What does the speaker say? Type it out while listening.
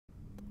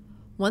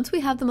Once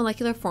we have the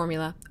molecular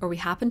formula, or we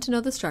happen to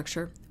know the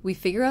structure, we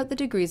figure out the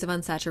degrees of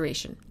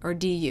unsaturation, or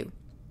DU.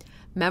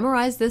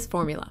 Memorize this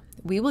formula.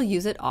 We will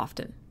use it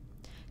often.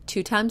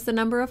 2 times the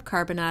number of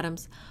carbon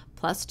atoms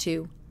plus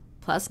 2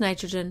 plus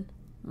nitrogen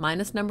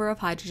minus number of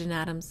hydrogen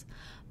atoms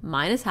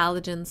minus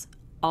halogens,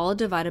 all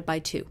divided by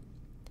 2.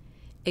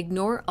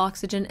 Ignore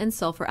oxygen and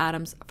sulfur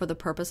atoms for the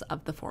purpose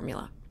of the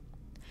formula.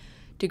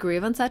 Degree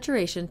of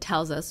unsaturation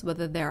tells us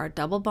whether there are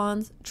double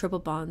bonds, triple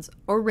bonds,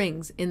 or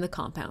rings in the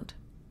compound.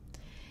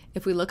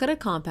 If we look at a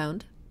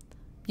compound,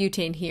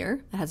 butane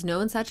here, that has no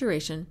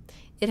unsaturation,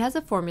 it has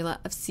a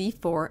formula of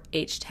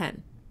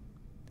C4H10.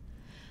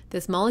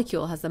 This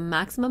molecule has the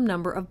maximum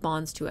number of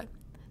bonds to it,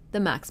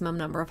 the maximum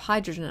number of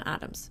hydrogen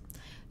atoms,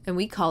 and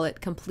we call it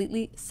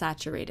completely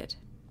saturated.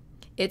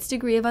 Its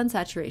degree of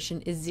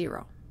unsaturation is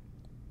 0.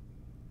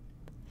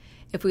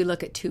 If we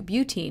look at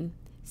 2-butene,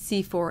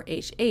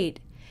 C4H8,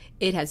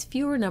 it has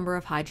fewer number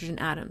of hydrogen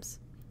atoms,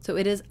 so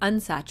it is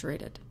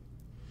unsaturated.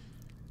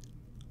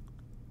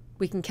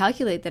 We can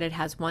calculate that it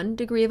has 1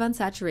 degree of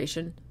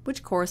unsaturation,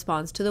 which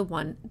corresponds to the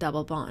 1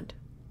 double bond.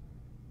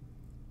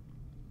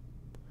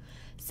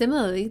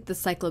 Similarly, the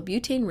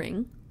cyclobutane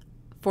ring,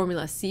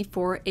 formula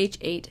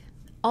C4H8,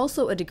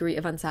 also a degree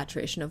of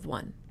unsaturation of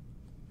 1.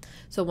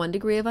 So 1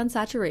 degree of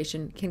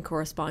unsaturation can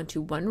correspond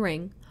to 1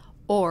 ring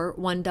or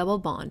 1 double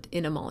bond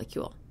in a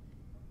molecule.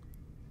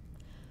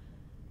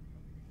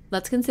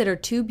 Let's consider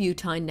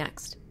 2-butene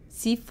next,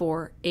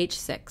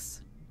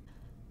 C4H6.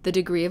 The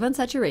degree of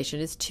unsaturation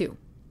is 2.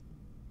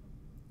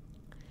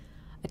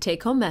 A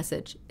take-home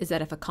message is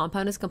that if a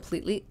compound is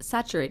completely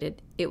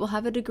saturated, it will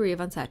have a degree of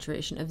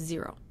unsaturation of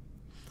 0.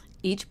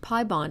 Each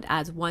pi bond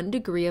adds 1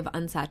 degree of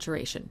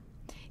unsaturation.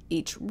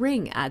 Each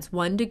ring adds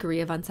 1 degree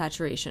of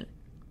unsaturation.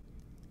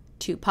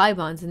 2 pi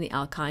bonds in the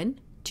alkyne,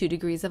 2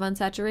 degrees of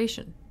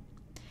unsaturation.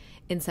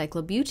 In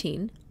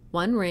cyclobutene,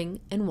 1 ring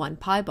and 1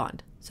 pi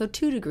bond, so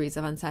 2 degrees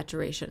of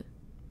unsaturation.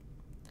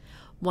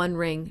 1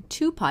 ring,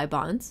 2 pi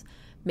bonds,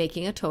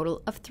 making a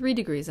total of 3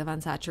 degrees of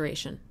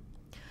unsaturation.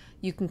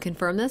 You can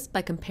confirm this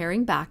by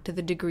comparing back to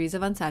the degrees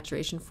of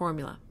unsaturation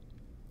formula.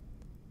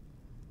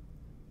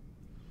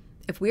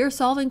 If we are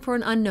solving for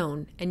an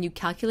unknown and you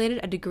calculated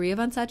a degree of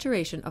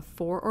unsaturation of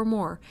 4 or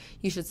more,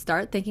 you should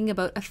start thinking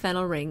about a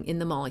phenyl ring in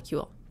the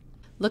molecule.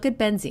 Look at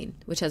benzene,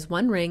 which has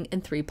 1 ring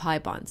and 3 pi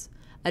bonds,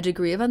 a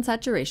degree of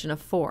unsaturation of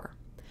 4.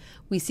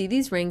 We see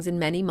these rings in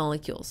many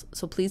molecules,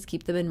 so please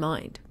keep them in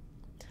mind.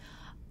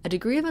 A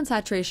degree of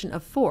unsaturation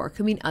of 4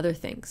 could mean other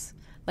things,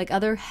 like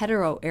other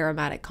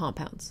heteroaromatic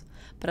compounds,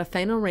 but a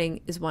phenyl ring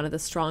is one of the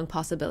strong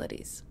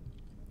possibilities.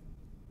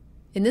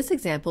 In this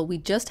example, we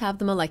just have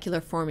the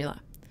molecular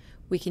formula.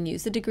 We can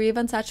use the degree of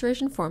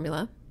unsaturation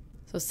formula,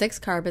 so 6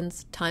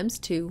 carbons times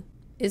 2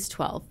 is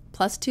 12,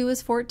 plus 2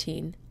 is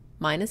 14,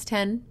 minus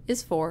 10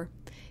 is 4,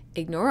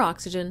 ignore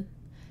oxygen,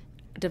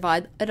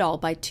 divide it all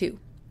by 2.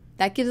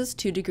 That gives us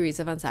 2 degrees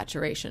of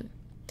unsaturation.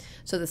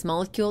 So this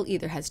molecule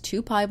either has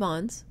 2 pi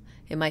bonds,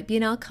 it might be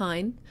an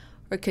alkyne,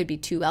 or it could be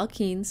 2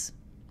 alkenes,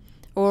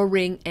 or a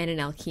ring and an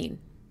alkene.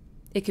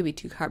 It could be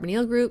 2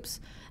 carbonyl groups,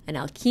 an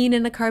alkene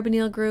and a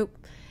carbonyl group,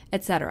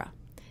 etc.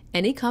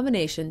 Any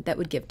combination that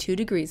would give 2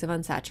 degrees of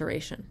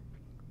unsaturation.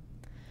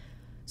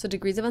 So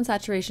degrees of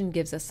unsaturation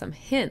gives us some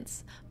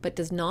hints, but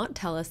does not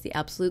tell us the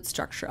absolute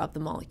structure of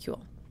the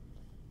molecule.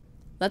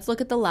 Let's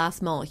look at the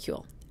last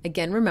molecule.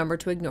 Again, remember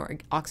to ignore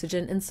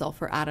oxygen and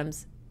sulfur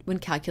atoms when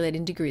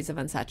calculating degrees of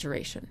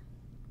unsaturation.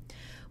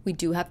 We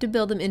do have to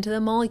build them into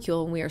the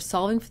molecule when we are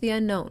solving for the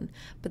unknown,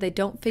 but they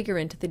don't figure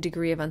into the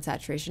degree of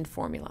unsaturation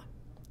formula.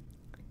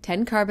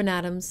 10 carbon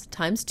atoms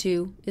times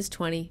 2 is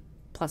 20,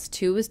 plus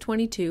 2 is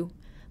 22,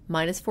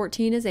 minus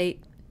 14 is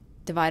 8,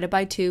 divided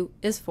by 2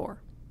 is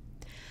 4.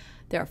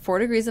 There are 4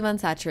 degrees of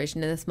unsaturation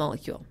in this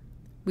molecule.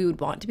 We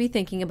would want to be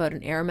thinking about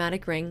an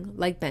aromatic ring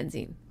like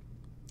benzene.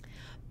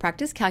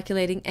 Practice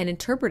calculating and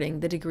interpreting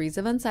the degrees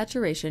of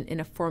unsaturation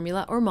in a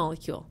formula or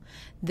molecule.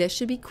 This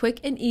should be quick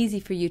and easy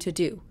for you to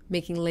do,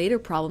 making later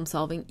problem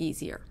solving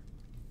easier.